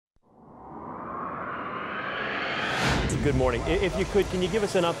Good morning. If you could, can you give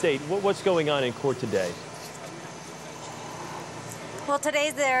us an update? What's going on in court today? Well,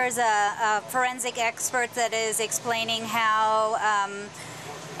 today there's a forensic expert that is explaining how,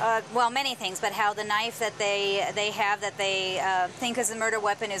 well, many things, but how the knife that they think is a murder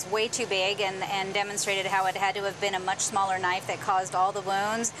weapon is way too big, and demonstrated how it had to have been a much smaller knife that caused all the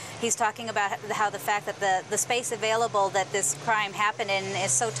wounds. He's talking about how the fact that the space available that this crime happened in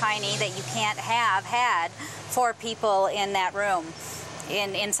is so tiny that you can't have had 4 people in that room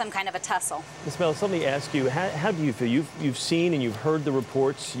in some kind of a tussle. Ms. Mellas, let me ask you, how do you feel? You've seen and you've heard the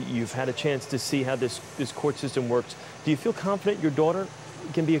reports. You've had a chance to see how this court system works. Do you feel confident your daughter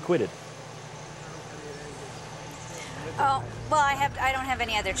can be acquitted? Oh, well, I don't have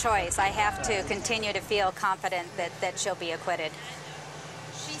any other choice. I have to continue to feel confident that she'll be acquitted.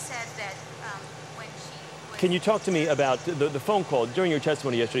 She said that when she was... Can you talk to me about the phone call? During your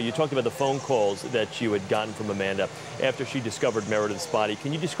testimony yesterday, you talked about the phone calls that you had gotten from Amanda after she discovered Meredith's body.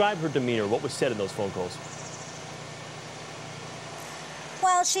 Can you describe her demeanor? What was said in those phone calls?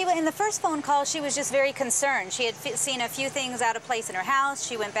 Well, in the first phone call, she was just very concerned. She had seen a few things out of place in her house.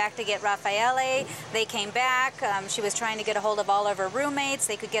 She went back to get Raffaele. They came back. She was trying to get a hold of all of her roommates.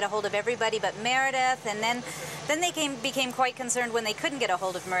 They could get a hold of everybody but Meredith. And then they became quite concerned when they couldn't get a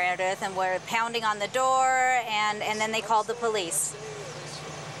hold of Meredith and were pounding on the door, and then they called the police.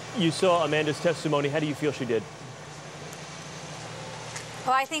 You saw Amanda's testimony. How do you feel she did?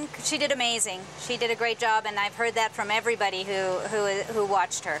 Well, I think she did amazing. She did a great job, and I've heard that from everybody who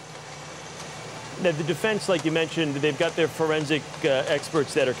watched her. Now, the defense, like you mentioned, they've got their forensic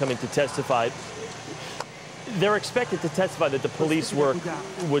experts that are coming to testify. They're expected to testify that the police work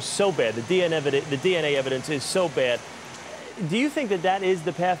was so bad, the DNA evidence is so bad. Do you think that that is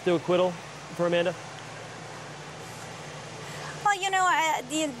the path to acquittal for Amanda? Well, you know,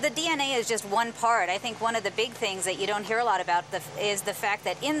 the DNA is just one part. I think one of the big things that you don't hear a lot about is the fact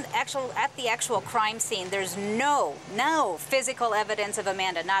that at the actual crime scene, there's no physical evidence of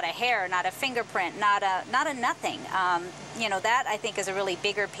Amanda. Not a hair, not a fingerprint, not a nothing. You know, that I think is a really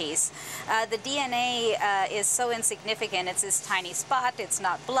bigger piece. The DNA is so insignificant. It's this tiny spot. It's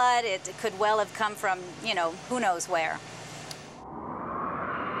not blood. It could well have come from, you know, who knows where.